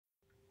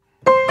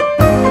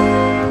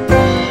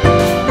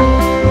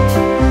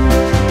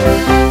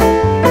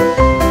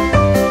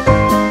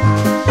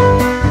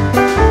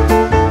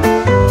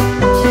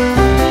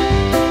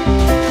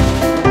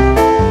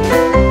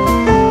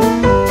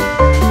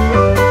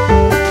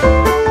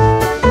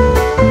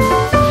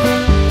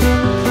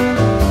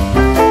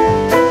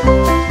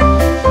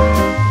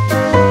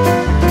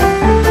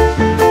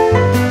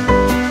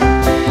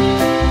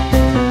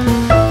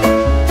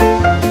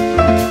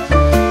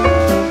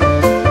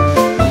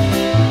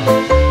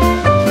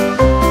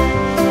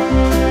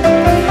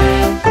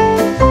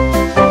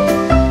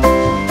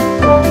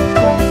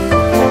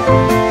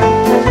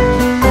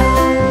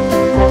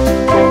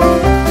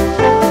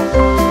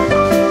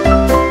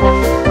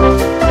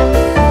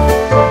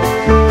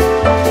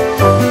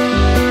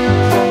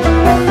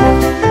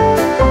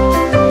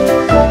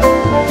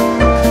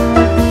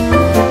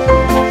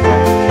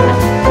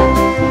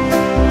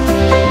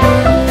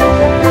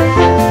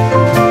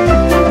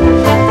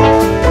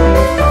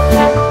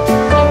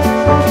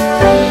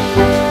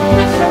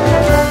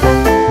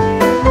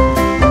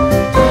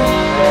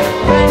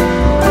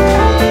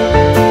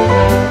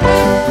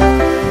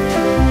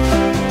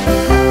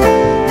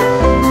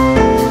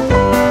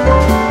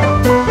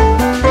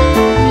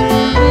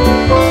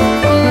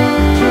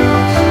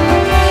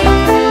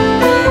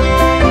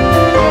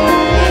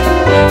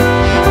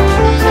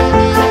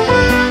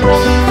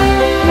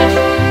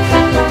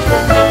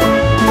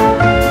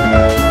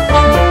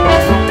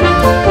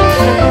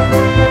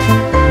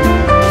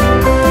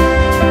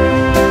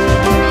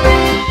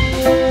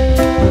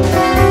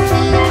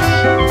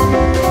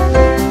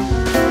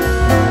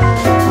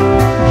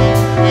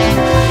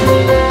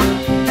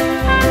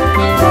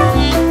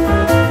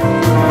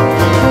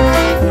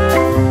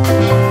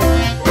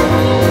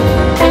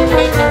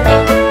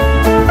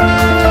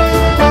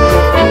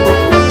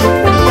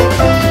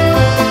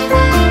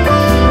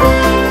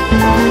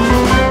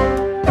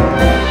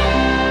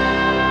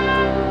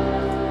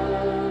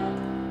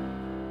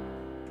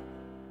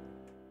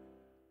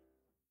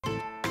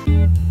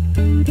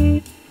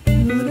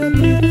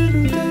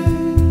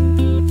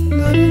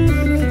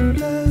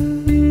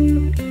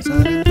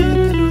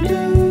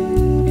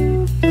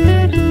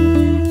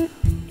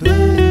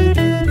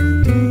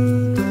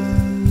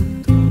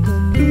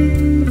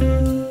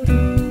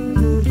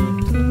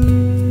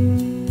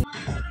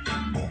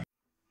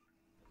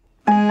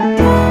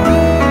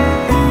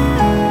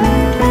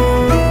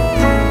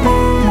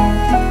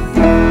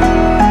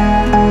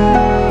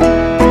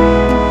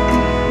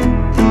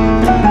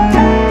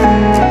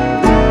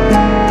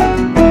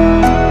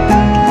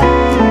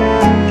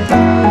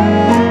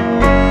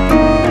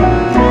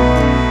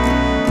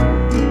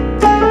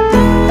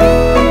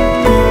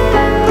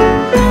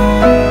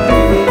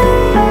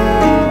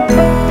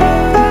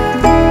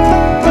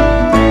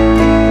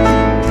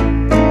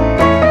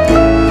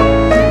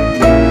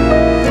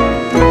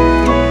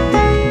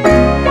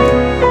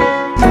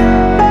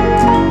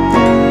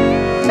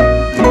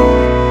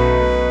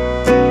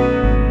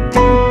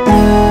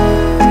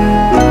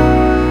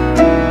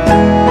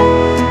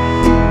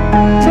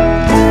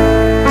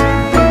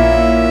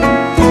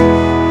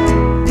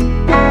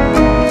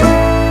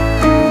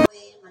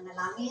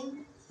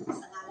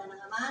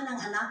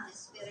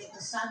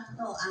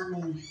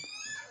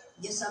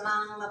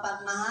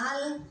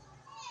mapagmahal,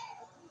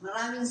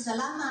 maraming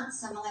salamat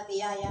sa mga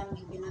biyayang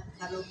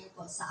ipinagkaloob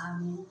po sa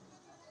amin.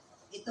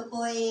 Ito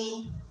po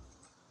ay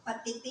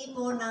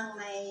patitibo ng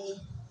may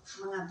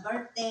mga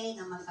birthday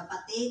ng mga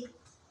kapatid.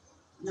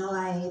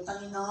 Naway,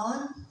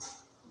 Panginoon,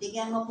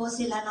 bigyan mo po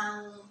sila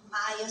ng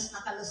maayos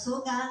na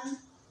kalusugan,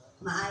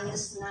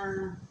 maayos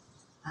na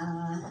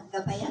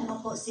gabayan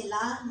mo po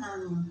sila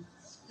ng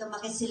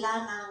lumaki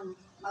sila ng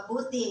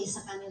mabuti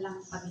sa kanilang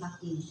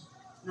paglaki.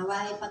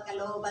 Naway,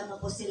 pagkalooban mo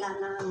po sila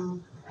ng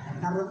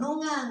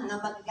karunungan na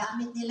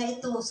magagamit nila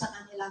ito sa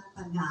kanilang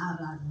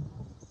pag-aaral.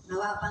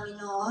 Nawa,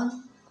 Panginoon,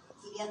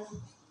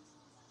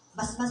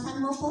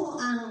 basbasan mo po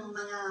ang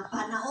mga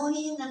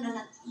panauhin na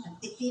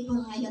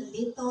nagtitipon ngayon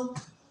dito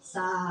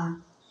sa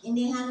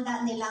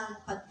inihanda nilang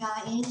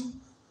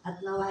pagkain at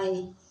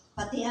naway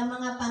pati ang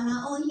mga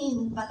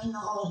panauhin,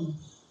 Panginoon,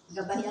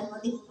 gabayan mo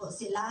din po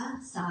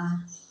sila sa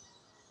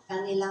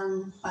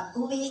kanilang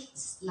pag-uwi,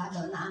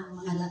 lalo na ang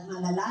mga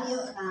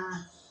malalayo na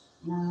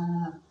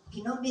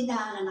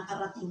kinobida na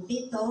nakarating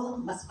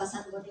dito,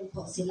 basbasan mo din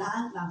po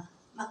sila na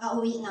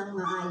makauwi ng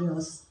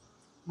maayos.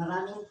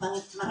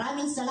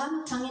 Maraming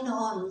salamat,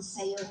 Panginoon,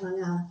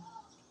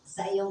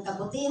 sa iyong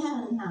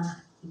kabutihan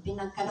na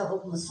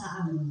ipinagkaloob mo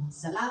sa amin.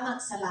 Salamat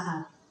sa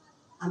lahat.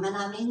 Ama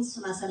namin,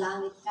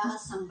 sumasalangit ka,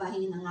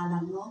 sambahin ang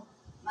ngalan mo.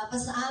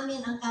 Mapasa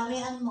amin ang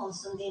kaharian mo,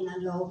 sundin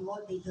ang loob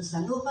mo dito sa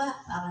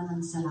lupa para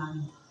ng sa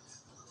langit.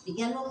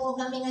 Bigyan mo po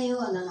kami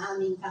ngayon ng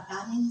aming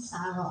kakanin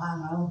sa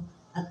araw-araw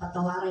at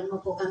patawarin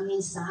mo po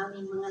kami sa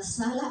aming mga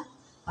sala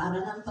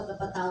para ng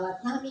pagpapatawad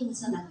namin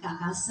sa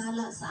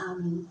nagkakasala sa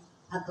amin.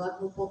 At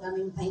huwag mo po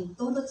kaming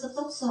pahintulot sa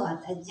tukso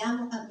at adya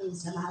mo kami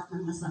sa lahat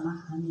ng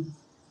masama amin.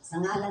 Sa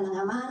ngalan ng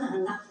Ama, ng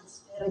Anak, ng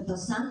Espiritu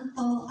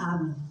Santo.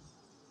 Amen.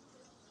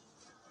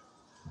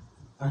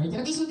 Alright,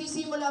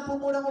 nagkisunod-simula po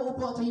muna mo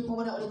upo at tayo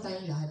po muna ulit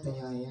tayong lahat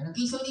tayo.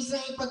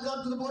 Nagkisunod-isa yung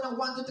pag-count ko po ng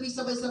 1, 2, 3,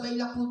 sabay-sabay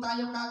lang po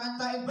tayong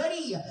kakanta.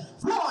 Ready?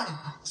 1, 2,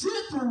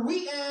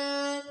 3,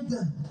 and...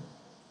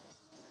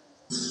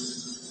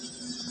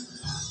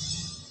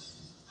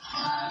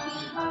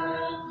 Happy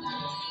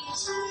birthday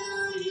to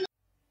you.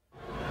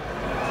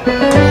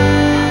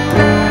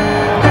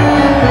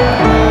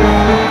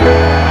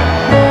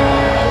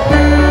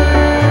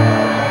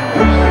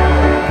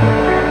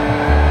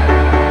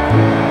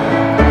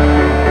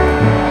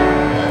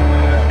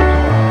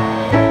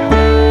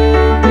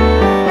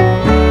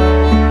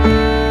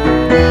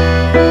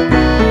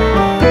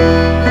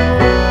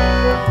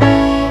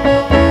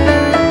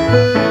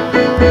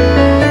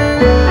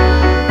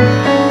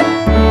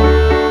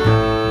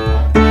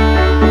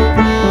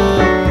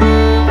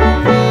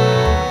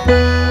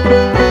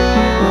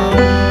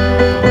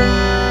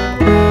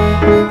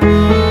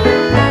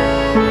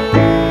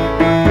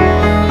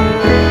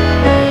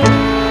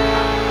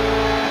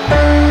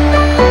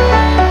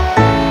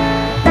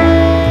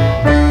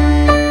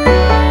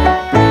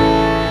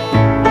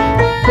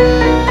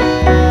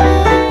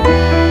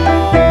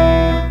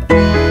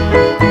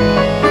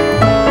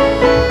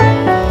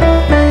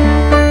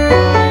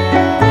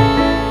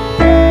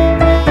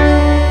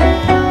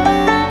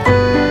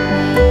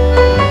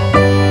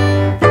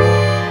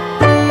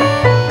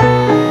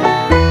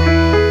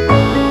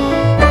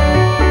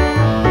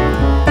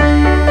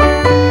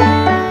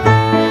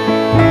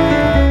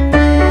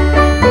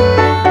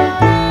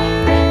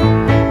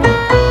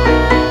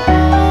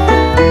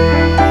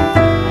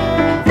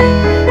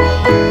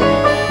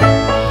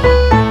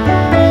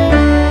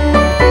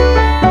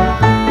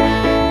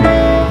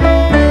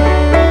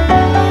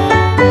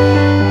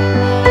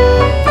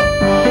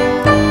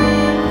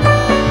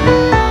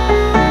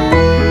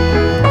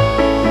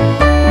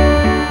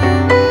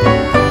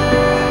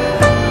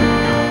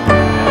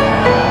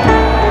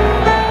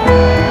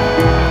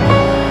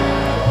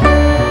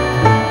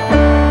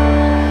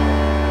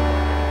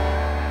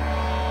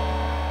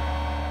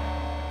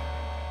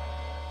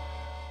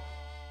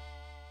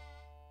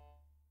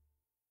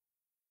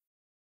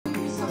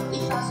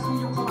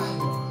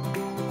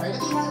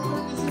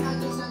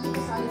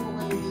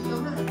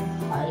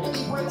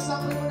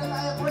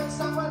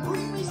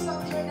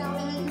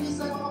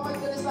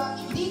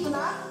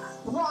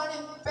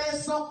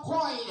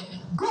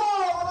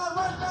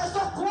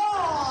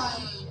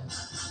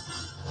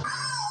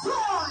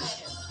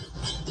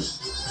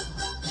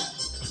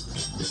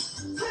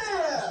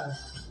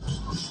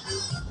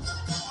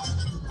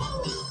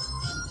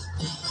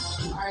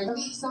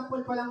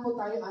 Sample pa lang po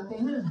tayo, ate,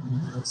 ha?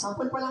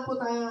 Sample pa lang po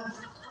tayo.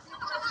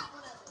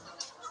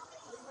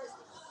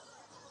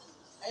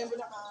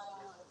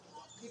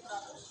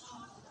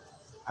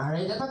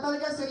 Alright, ito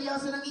talaga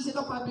seryoso ng isip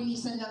ko,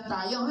 pabilisan lang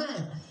tayo, ha?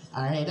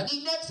 Alright,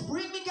 okay, next,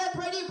 get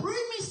ready,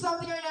 bring me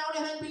something right now.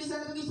 Unahan, bilisan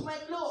natin yung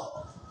smile clue.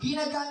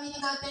 Ginagamit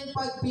natin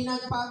pag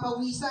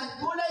pinagpapawisan.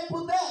 Kulay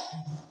puti.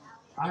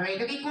 Alright,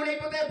 okay, kulay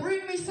puti,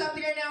 bring me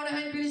something right now.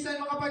 Unahan, bilisan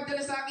mo kapag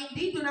dala sa akin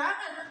dito na.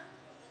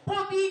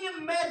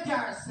 Puting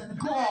medyas.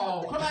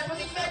 Go! Come on,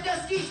 puting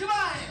medyas, Keith, come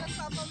on!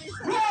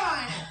 1,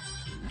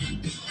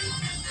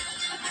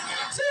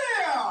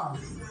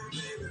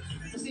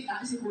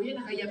 2! Si Kuya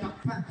nakayapak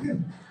pa.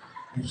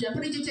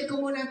 Siyempre, i-check ko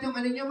muna itong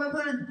ano nyo,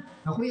 mama.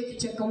 Ako,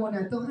 i-check ko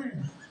muna ito, ha?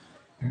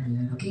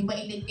 Ayan, okay,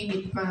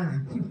 mainit-init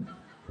pa.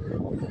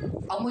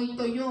 Amoy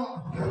toyo.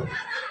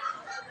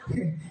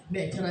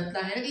 Hindi, charot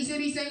lang.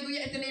 Nag-isa-resign,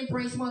 kuya. Ito na yung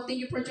prize mo.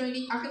 Thank you for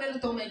joining. Akin na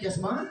lang ito, medyas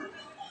mo.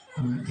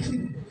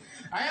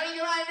 Alright,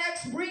 alright,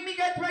 next, bring me,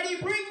 get ready,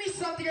 bring me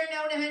something right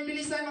now na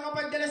bilisan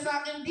makapagdala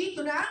sa akin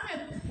dito na.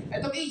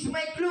 Ito is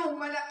my clue,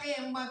 malaki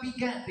ang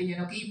mabigat.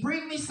 Yan, okay,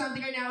 bring me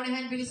something right now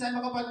na bilisan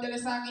makapagdala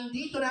sa akin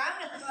dito na.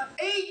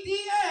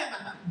 ATM!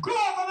 Go,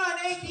 come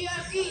on,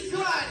 ATM, each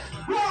one,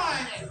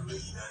 1, 2,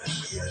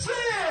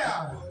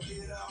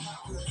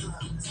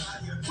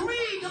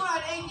 3, come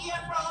on,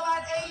 ATM, bro, come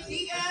on,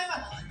 ATM!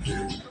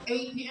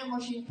 ATM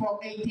machine po,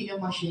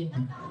 ATM machine.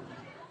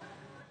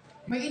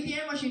 May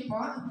ATM machine po?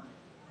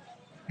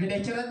 Hindi,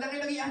 charot lang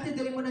yung ate,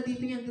 dali mo na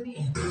dito yan, dali.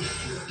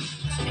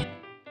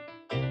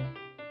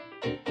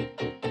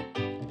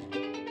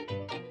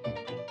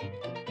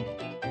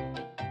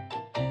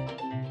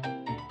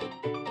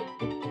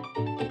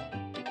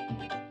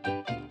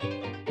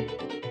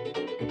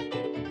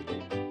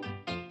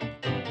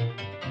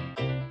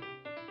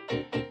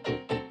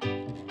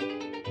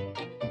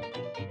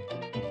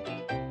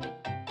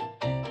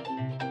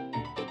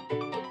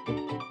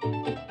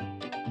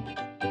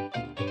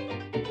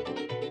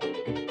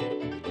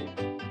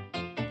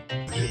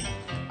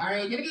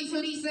 Alright, okay, so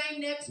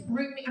design next,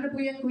 bring me, ano po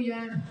yan, kuya?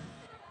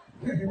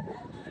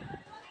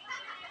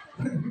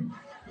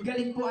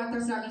 Galing po ata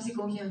sa akin si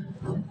kuya.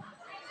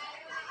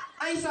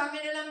 Ay, sa akin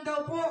na lang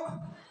daw po.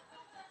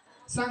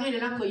 Sa akin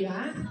na lang,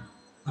 kuya?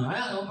 Ay,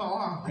 ano po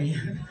ako, kuya.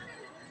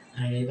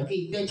 Alright,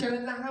 okay, then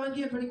charot lang naman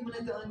kuya, balik mo na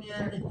doon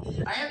yan.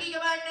 Ay, okay,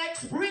 come on,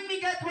 next, bring me,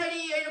 get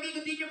ready. Ay, okay,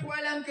 kung di nyo po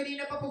alam,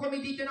 kanina pa po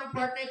kami dito ng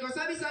partner ko.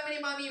 Sabi sa amin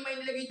ni Mami, may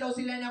nilagay daw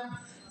sila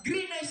ng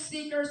green na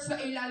stickers sa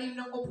ilalim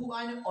ng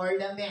upuan or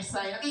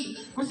lamesa. Okay,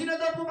 kung sino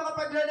daw po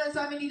makapaglalan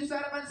sa amin dito sa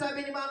harapan,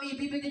 sabi ni Mami,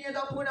 bibigyan niya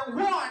daw po ng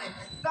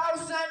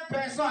 1,000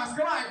 pesos.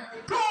 Come on,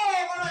 go!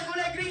 Come on,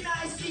 kulay green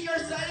na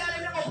stickers sa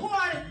ilalim ng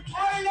upuan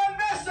or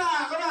lamesa.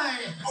 Come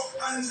on,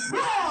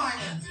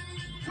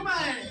 1, come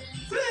on,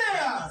 2,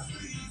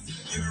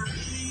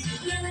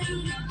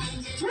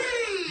 3,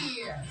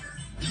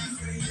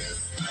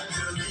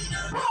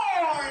 4!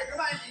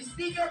 Come on!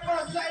 Sticker po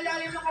sa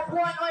ilalim ng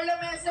upuan o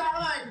lamesa.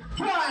 Come on!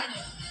 1,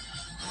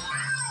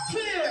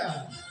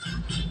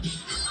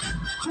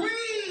 2,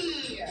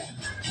 3,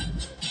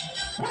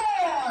 4,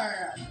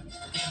 5,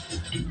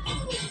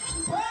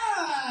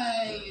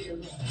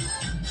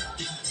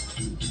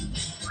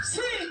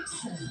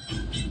 6,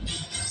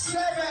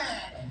 7.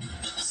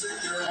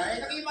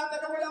 Ay,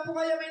 nakimatanong wala po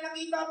kayo. May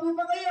nakita po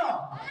ba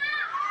kayo?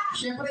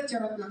 Siyempre,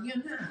 charot lang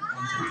yan, ha?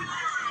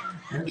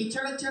 Okay,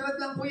 charot-charot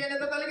lang po yan.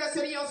 Ito talaga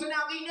seryoso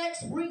na. Okay,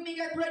 next, bring me,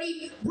 get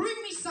ready. Bring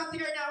me something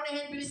right now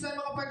na bilisan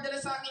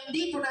makapagdala sa akin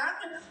dito na.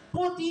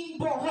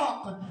 Puting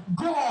buhok.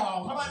 Go!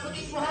 Come on,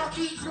 puting buhok.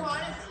 Each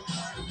one.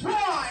 1,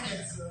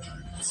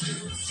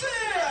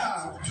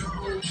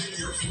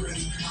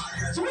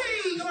 2,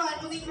 3, come on,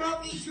 puting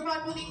buhok. Each one,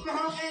 puting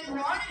buhok. And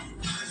 1,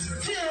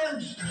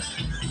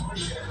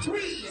 2,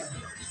 3.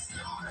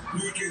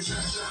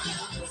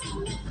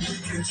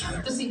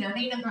 Ito si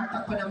nanay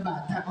nanghatak pa ng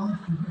bata. Oh.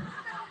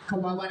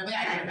 Kawawa na ba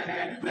yan?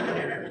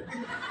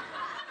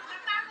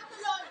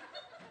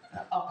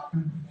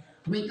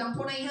 Wait lang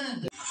po na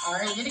yan.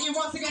 Alright, yun again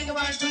once again, come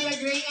on, Kuya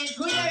Gray and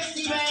Kuya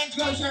Steven.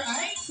 Close your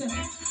eyes.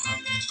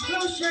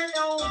 Close your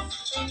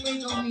nose. And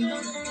make a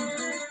wish.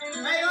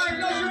 Alright,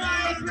 close your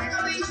eyes. Make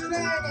a wish,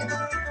 Steven.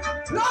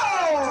 Go!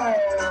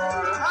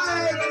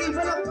 Alright, hindi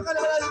pa lang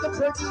pakalawala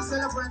dito. Birthday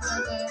celebrant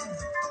natin.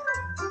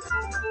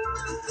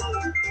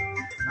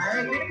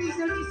 Alright,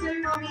 birthday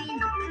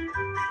mommy.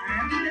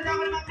 Nandito na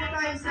ako naman po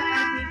tayo sa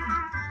ating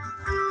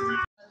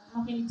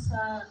makinig sa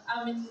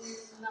amin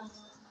ng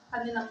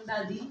kanilang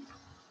daddy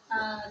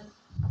at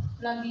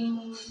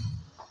laging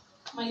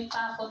may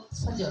takot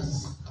sa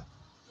Diyos.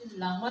 Yun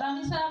lang.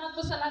 Maraming salamat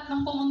po sa lahat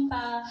ng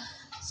pumunta,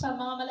 sa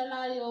mga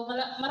malalayo.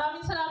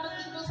 Maraming salamat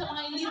din po sa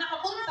mga hindi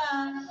nakapunta.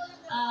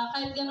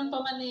 Kahit ganun pa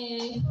man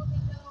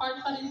part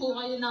pa rin po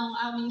kayo ng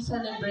aming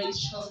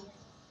celebration.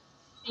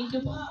 Thank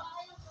you po.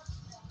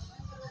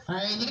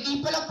 Ay,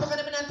 nag-ipalag pa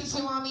naman natin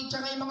si Mami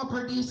tsaka yung mga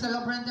birthday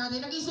celebrant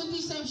natin. Nag-isunod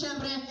this time,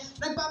 syempre,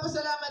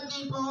 nagpapasalamat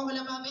din po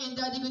kala Mami and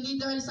Daddy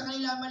kundi dahil sa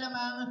kanila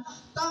malamang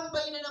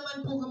tambay na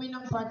naman po kami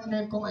ng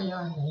partner ko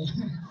ngayon.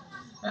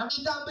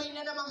 Nakitambay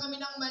na naman kami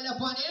ng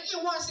Malabon. And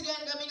once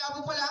again, kami nga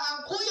po pala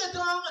ang Kuya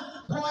Dong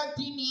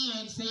Party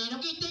Needs.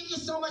 Okay, thank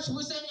you so much po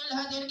sa inyo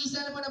lahat. And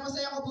sana po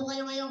napasaya ko po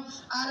kayo ngayong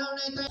araw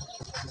na ito.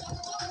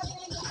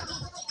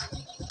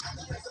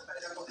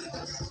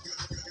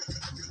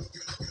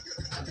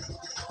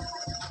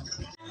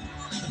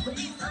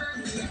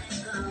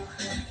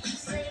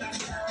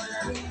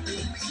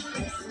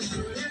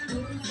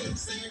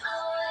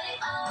 Oh,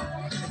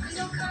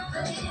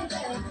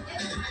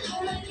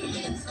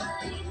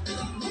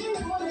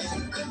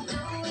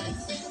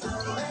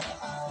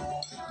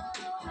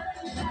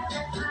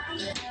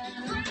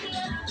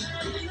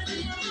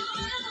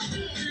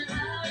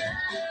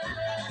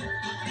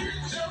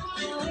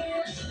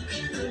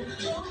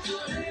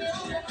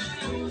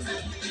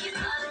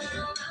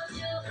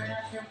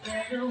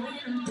 Pero